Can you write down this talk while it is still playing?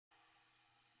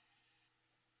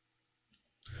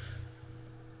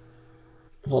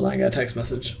Hold on, I got a text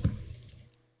message.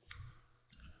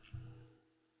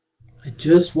 I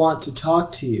just want to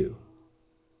talk to you.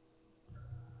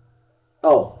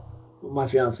 Oh, my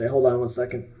fiance. Hold on 1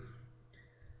 second.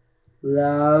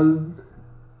 Love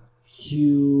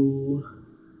you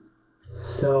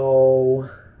so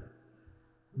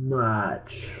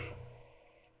much.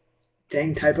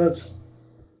 Dang typos.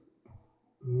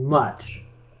 Much.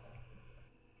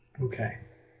 Okay.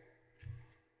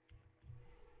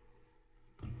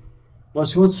 Well,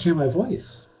 she wants to hear my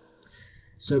voice.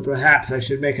 So perhaps I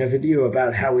should make a video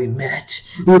about how we met.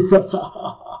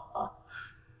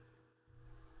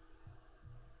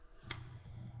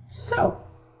 So,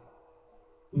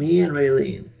 me and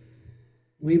Raylene,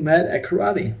 we met at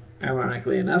karate,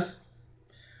 ironically enough.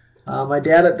 My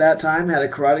dad at that time had a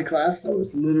karate class that was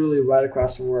literally right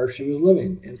across from where she was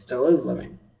living, and still is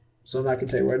living. So I'm not going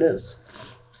to tell you where it is.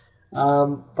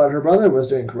 But her brother was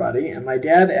doing karate, and my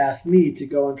dad asked me to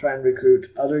go and try and recruit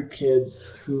other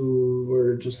kids who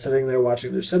were just sitting there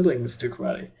watching their siblings do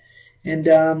karate. And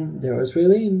there was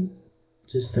Raylene,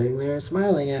 just sitting there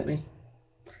smiling at me.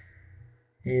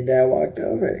 And I walked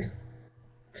over.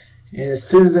 And as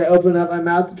soon as I opened up my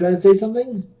mouth to try and say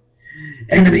something,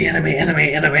 enemy.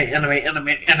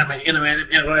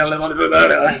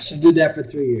 She did that for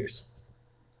 3 years.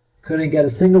 Couldn't get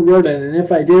a single word in, and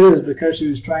if I did, it was because she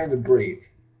was trying to breathe.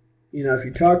 You know, if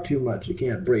you talk too much, you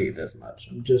can't breathe as much.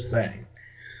 I'm just saying.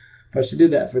 But she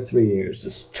did that for 3 years,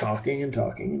 just talking and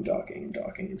talking and talking and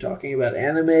talking and talking about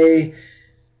anime,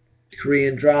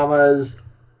 Korean dramas,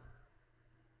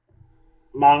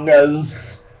 mangas,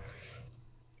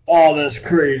 all this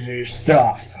crazy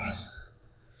stuff.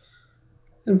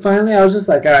 And finally, I was just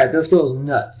like, all right, this girl's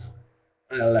nuts.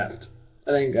 And I left.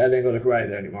 I didn't go to karate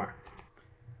there anymore.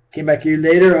 Came back a year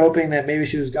later, hoping that maybe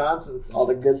she was gone since all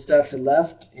the good stuff had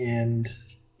left, and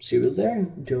she was there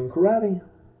doing karate.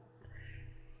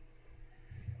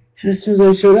 And as soon as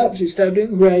I showed up, she stopped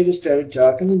doing karate, just started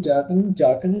talking and talking and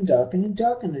talking and talking and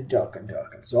talking and talking and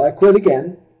talking. So I quit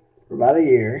again for about a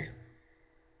year.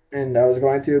 And I was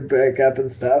going to break up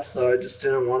and stuff, so I just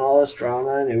didn't want all this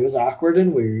drama, and it was awkward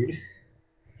and weird.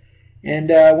 And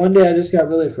one day I just got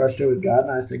really frustrated with God,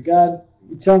 and I said, God,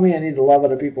 you tell me I need to love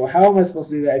other people. How am I supposed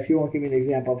to do that if you won't give me an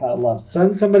example of how to love?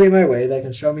 Send somebody my way that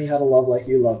can show me how to love like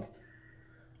you love.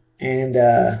 And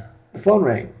the phone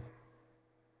rang.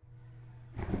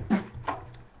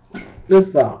 This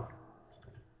phone.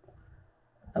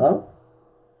 Hello?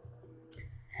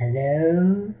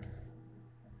 Hello?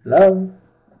 Hello?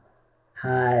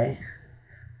 Hi.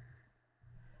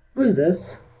 Who's this?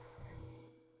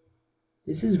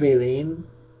 This is Raylene.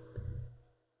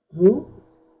 Who?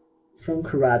 From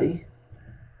karate.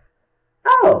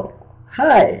 Oh,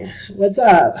 hi. What's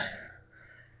up?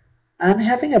 I'm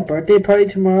having a birthday party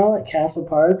tomorrow at Castle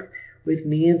Park with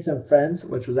me and some friends,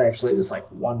 which was actually just like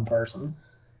one person.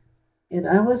 And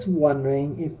I was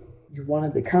wondering if you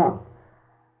wanted to come.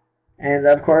 And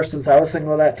of course, since I was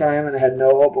single at that time and I had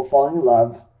no hope of falling in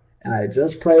love, and I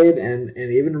just prayed and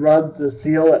even rubbed the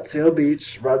seal at Seal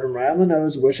Beach, rubbed him right on the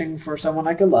nose, wishing for someone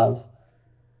I could love.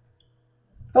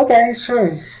 Okay,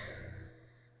 sure.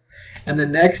 And the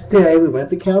next day, we went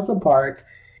to Castle Park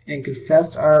and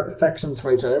confessed our affections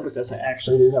for each other, because I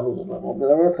actually did have a little bit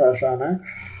of a crush on her,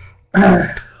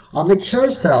 on the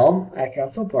carousel at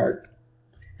Castle Park.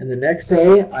 And the next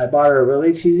day, I bought her a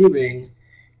really cheesy ring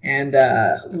and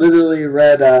literally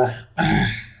read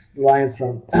lines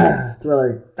from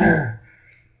Thriller.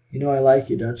 You know I like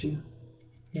you, don't you?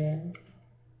 Yeah.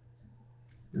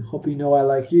 I hope you know I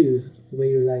like you the way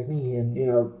you like me. And, you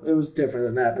know, it was different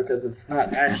than that, because it's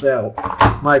not actually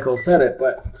how Michael said it,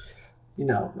 but, you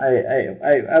know,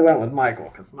 I went with Michael,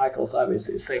 because Michael's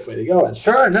obviously a safe way to go. And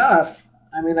sure enough,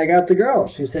 I mean, I got the girl.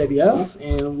 She said yes,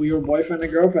 and we were boyfriend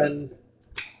and girlfriend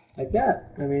like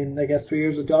that. I mean, I guess 3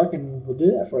 years of talking will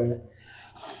do that for you.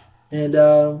 And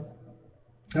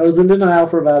I was in denial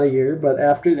for about a year, but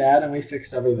after that, and we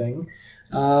fixed everything,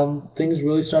 things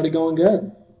really started going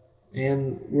good.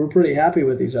 And we're pretty happy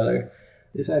with each other.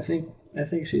 At least I think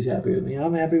she's happy with me.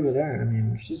 I'm happy with her. I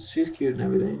mean, she's cute and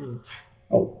everything. And,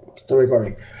 oh, still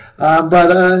recording.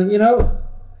 You know,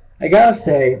 I gotta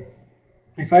say,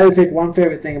 if I had to pick one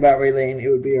favorite thing about Raylene, it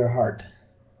would be her heart.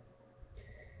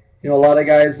 You know, a lot of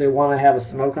guys, they want to have a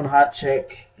smoking hot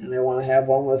chick, and they want to have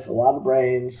one with a lot of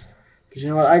brains. Because you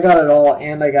know what, I got it all,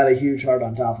 and I got a huge heart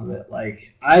on top of it. Like,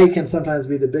 I can sometimes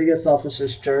be the biggest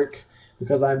selfishest jerk,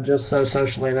 because I'm just so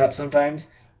socially inept sometimes,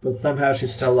 but somehow she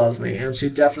still loves me. And she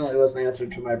definitely was an answer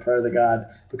to my prayer to God,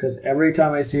 because every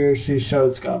time I see her, she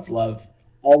shows God's love.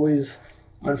 Always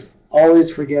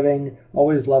forgiving,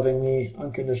 always loving me,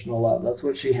 unconditional love. That's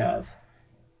what she has.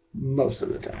 most of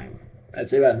the time. I'd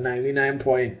say about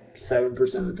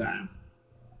 99.7% of the time.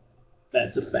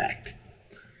 That's a fact.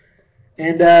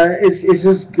 And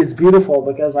it's beautiful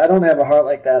because I don't have a heart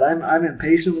like that. I'm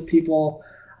impatient with people.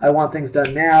 I want things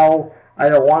done now. I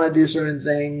don't want to do certain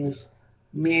things.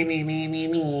 Me, me, me, me,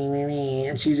 me, me, me.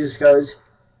 And she just goes,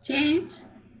 James,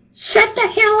 shut the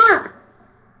hell up.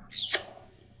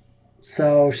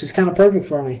 So she's kind of perfect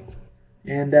for me.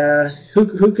 And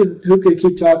who could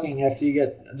keep talking after you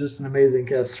get just an amazing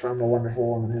kiss from a wonderful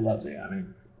woman who loves you? I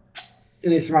mean,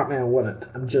 any smart man wouldn't.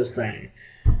 I'm just saying.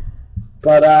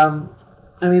 But I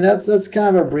mean, that's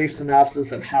kind of a brief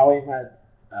synopsis of how we met.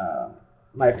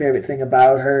 My favorite thing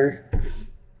about her.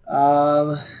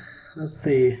 Let's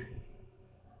see.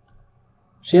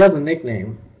 She has a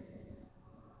nickname.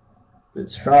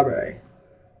 It's Strawberry.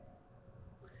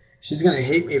 She's going to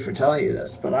hate me for telling you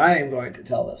this, but I am going to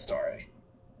tell this story.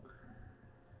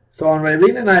 So when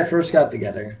Raylene and I first got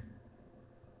together,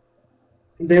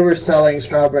 they were selling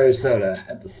strawberry soda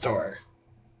at the store.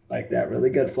 Like that really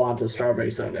good Fanta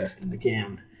strawberry soda in the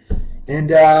can.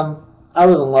 And I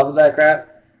was in love with that crap.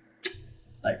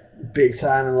 Like, big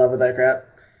time in love with that crap.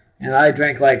 And I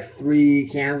drank like 3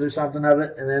 cans or something of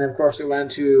it. And then, of course, we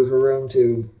went to her room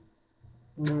to...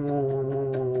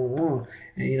 And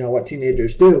you know what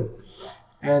teenagers do.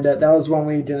 And that was when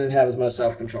we didn't have as much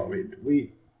self-control.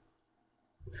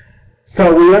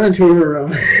 So we went into her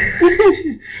room.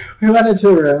 We went into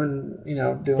her room and, you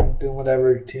know, doing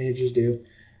whatever teenagers do.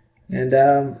 And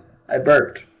I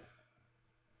burped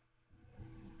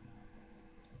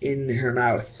in her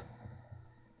mouth.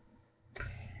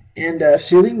 And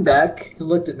she leaned back and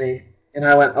looked at me. And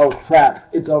I went, oh crap,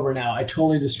 it's over now. I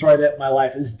totally destroyed it. My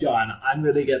life is done. I'm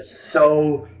going to get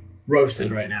so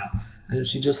roasted right now. And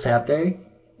she just sat there,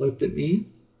 looked at me,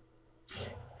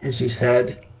 and she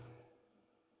said,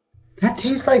 that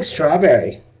tastes like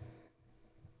strawberry.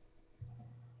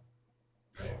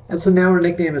 And so now her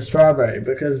nickname is Strawberry,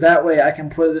 because that way I can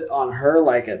put it on her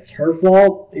like it's her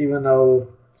fault, even though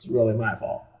it's really my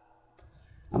fault.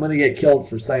 I'm going to get killed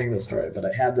for saying this story, but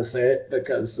I had to say it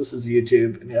because this is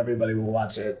YouTube and everybody will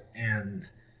watch it, and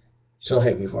she'll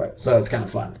hate me for it, so it's kind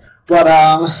of fun. But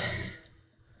I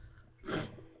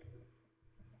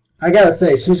gotta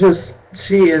say,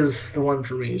 she is the one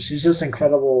for me. She's just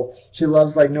incredible. She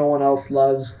loves like no one else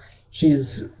loves.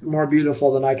 She's more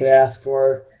beautiful than I could ask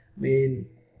for. I mean,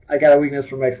 I got a weakness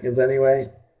for Mexicans anyway,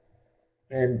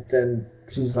 and then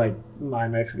she's like my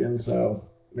Mexican, so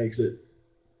makes it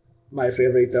my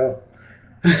favorite though.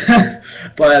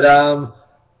 But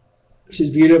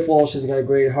she's beautiful. She's got a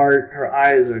great heart. Her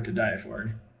eyes are to die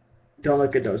for. Don't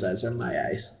look at those eyes. They're my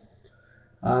eyes.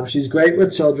 She's great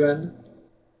with children.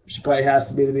 She probably has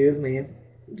to be with me.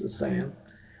 I'm just saying.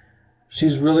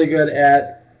 She's really good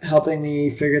at helping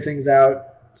me figure things out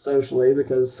socially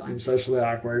because I'm socially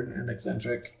awkward and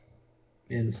eccentric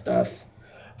and stuff.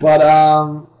 But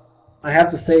I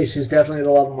have to say she's definitely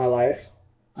the love of my life.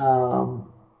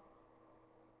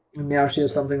 And now she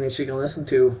has something that she can listen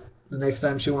to. The next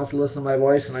time she wants to listen to my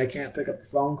voice and I can't pick up the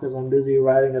phone because I'm busy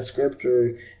writing a script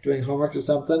or doing homework or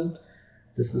something,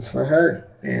 this is for her.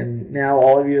 And now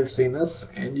all of you have seen this,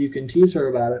 and you can tease her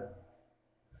about it.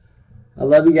 I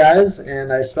love you guys,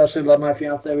 and I especially love my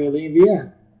fiancée, Raylene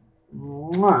Villa.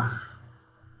 Mwah.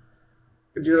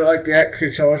 Would you like that?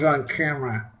 Because I was on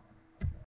camera.